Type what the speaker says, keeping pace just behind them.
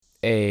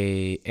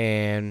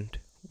And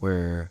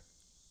we're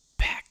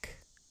back.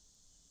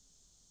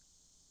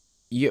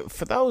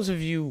 For those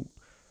of you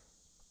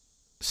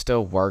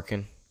still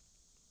working,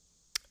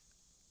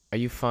 are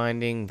you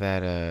finding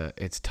that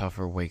it's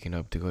tougher waking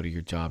up to go to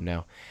your job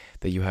now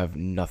that you have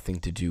nothing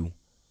to do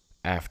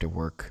after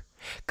work?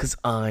 Cause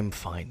I'm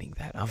finding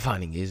that. I'm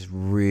finding it's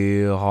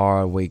real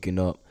hard waking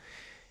up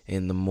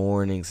in the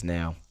mornings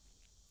now.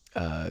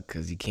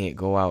 Cause you can't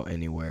go out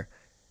anywhere.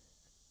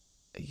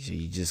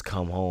 You just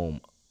come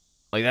home.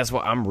 Like that's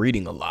why I'm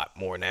reading a lot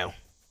more now.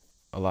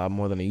 A lot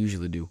more than I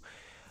usually do.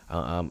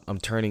 I'm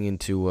turning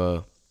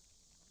into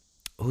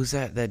who's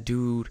that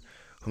dude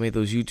who made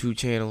those YouTube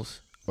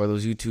channels or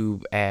those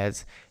YouTube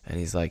ads, and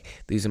he's like,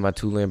 these are my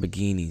two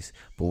Lamborghinis,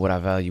 but what I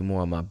value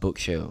more are my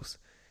bookshelves.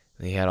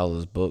 And he had all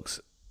those books,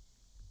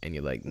 and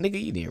you're like,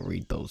 nigga, you didn't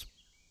read those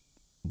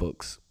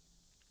books.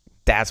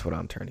 That's what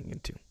I'm turning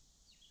into.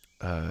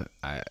 But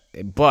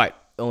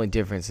the only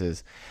difference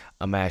is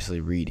I'm actually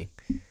reading.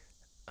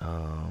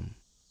 I'm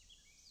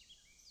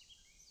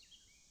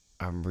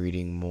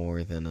reading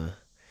more than a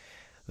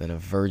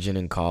virgin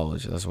in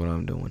college. That's what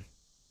I'm doing.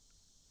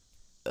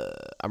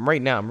 I'm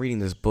reading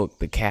this book,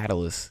 The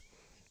Catalyst.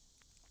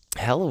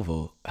 Hell of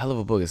a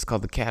book. It's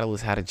called The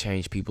Catalyst: How to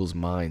Change People's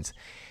Minds.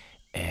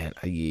 And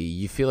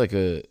you feel like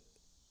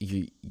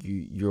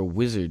you're a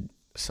wizard.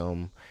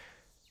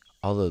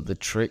 All the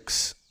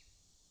tricks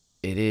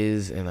it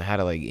is, and how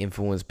to like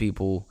influence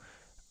people.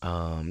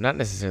 Not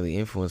necessarily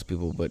influence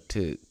people, but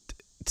to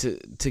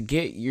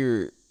get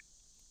your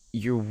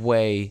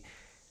way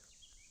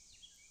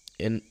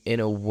in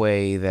a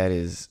way that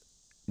is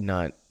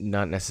not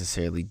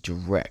necessarily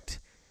direct,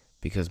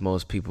 because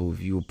most people, if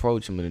you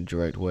approach them in a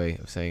direct way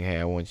of saying, hey,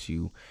 I want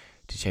you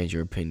to change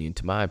your opinion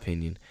to my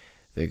opinion,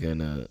 they're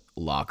gonna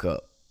lock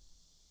up,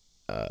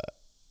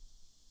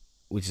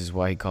 which is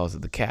why he calls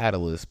it the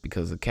catalyst,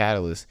 because the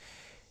catalyst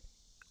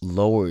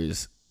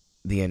lowers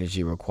the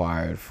energy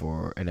required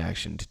for an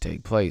action to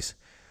take place.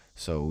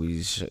 So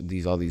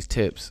all these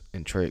tips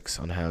and tricks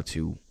on how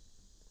to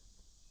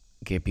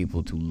get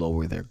people to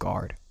lower their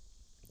guard.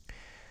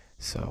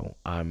 So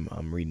I'm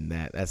reading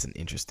that. That's an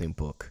interesting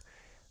book.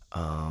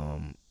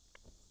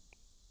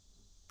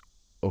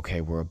 Okay,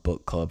 we're a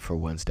book club for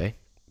Wednesday.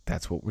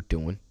 That's what we're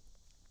doing.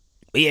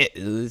 But yeah,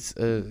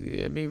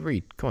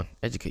 read. Come on,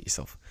 educate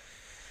yourself.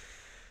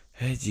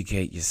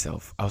 Educate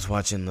yourself. I was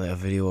watching a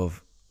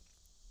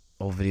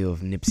old video of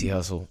Nipsey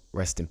Hussle,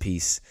 rest in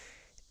peace.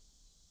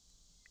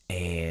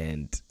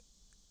 And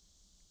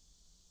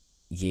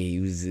yeah, he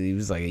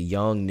was like a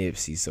young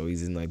Nipsey, so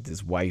he's in like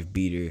this wife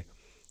beater.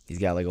 He's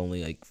got like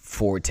only like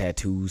 4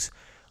 tattoos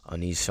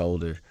on each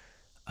shoulder.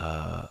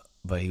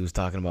 But he was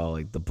talking about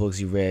like the books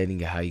he read and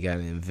how you got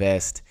to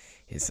invest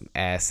in some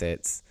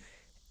assets,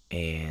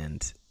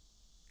 and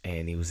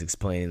he was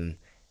explaining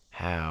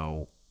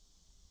how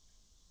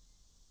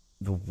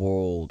the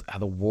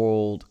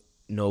world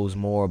knows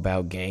more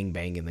about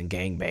gangbanging than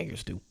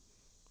gangbangers do,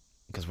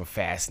 because we're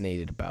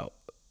fascinated about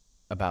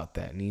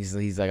that. And he's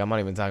like, I'm not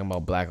even talking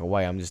about black or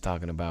white. I'm just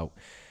talking about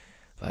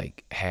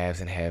like haves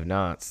and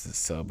have-nots, the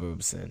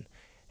suburbs and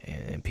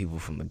people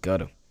from the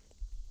gutter.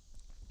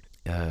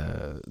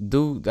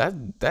 Dude,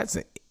 that's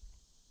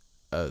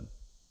a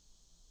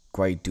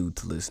great dude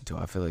to listen to.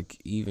 I feel like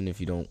even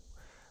if you don't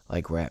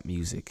like rap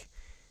music,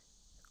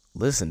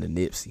 listen to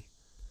Nipsey.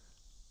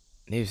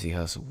 Nipsey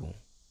Hussle,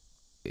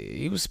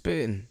 he was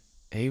spitting.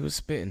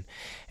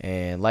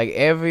 And like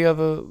every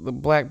other the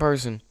black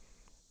person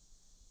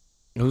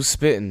who's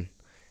spitting,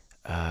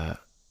 they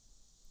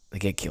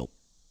get killed.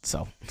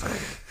 So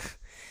that's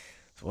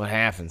what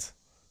happens.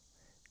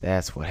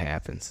 That's what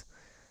happens.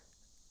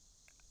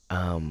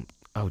 Oh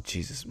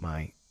Jesus,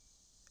 my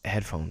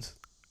headphones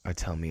are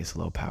telling me it's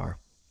low power.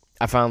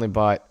 I finally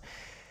bought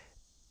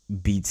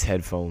Beats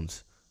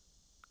headphones.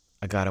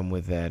 I got them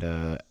with that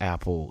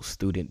Apple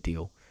student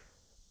deal.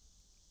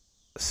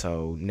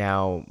 So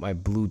now my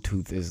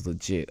Bluetooth is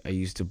legit. I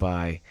used to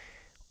buy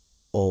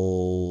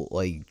old,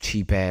 like,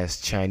 cheap ass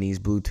Chinese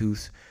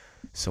Bluetooth.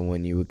 So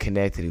when you would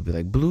connect it, it'd be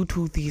like,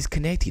 Bluetooth is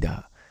connected.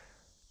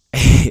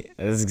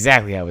 That's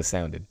exactly how it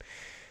sounded.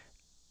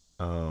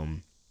 But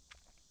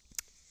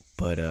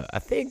I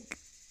think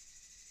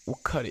we'll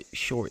cut it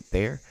short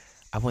there.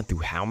 I went through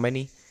how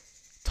many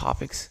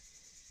topics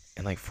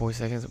in like 4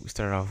 seconds? We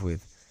started off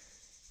with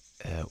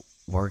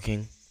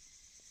working,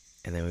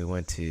 and then we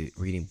went to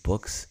reading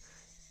books,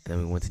 and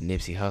then we went to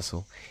Nipsey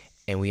Hussle,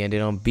 and we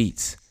ended on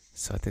beats.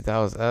 So I think that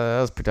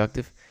was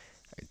productive.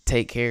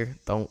 Take care.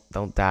 Don't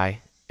die,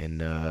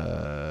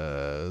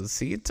 and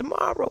see you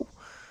tomorrow.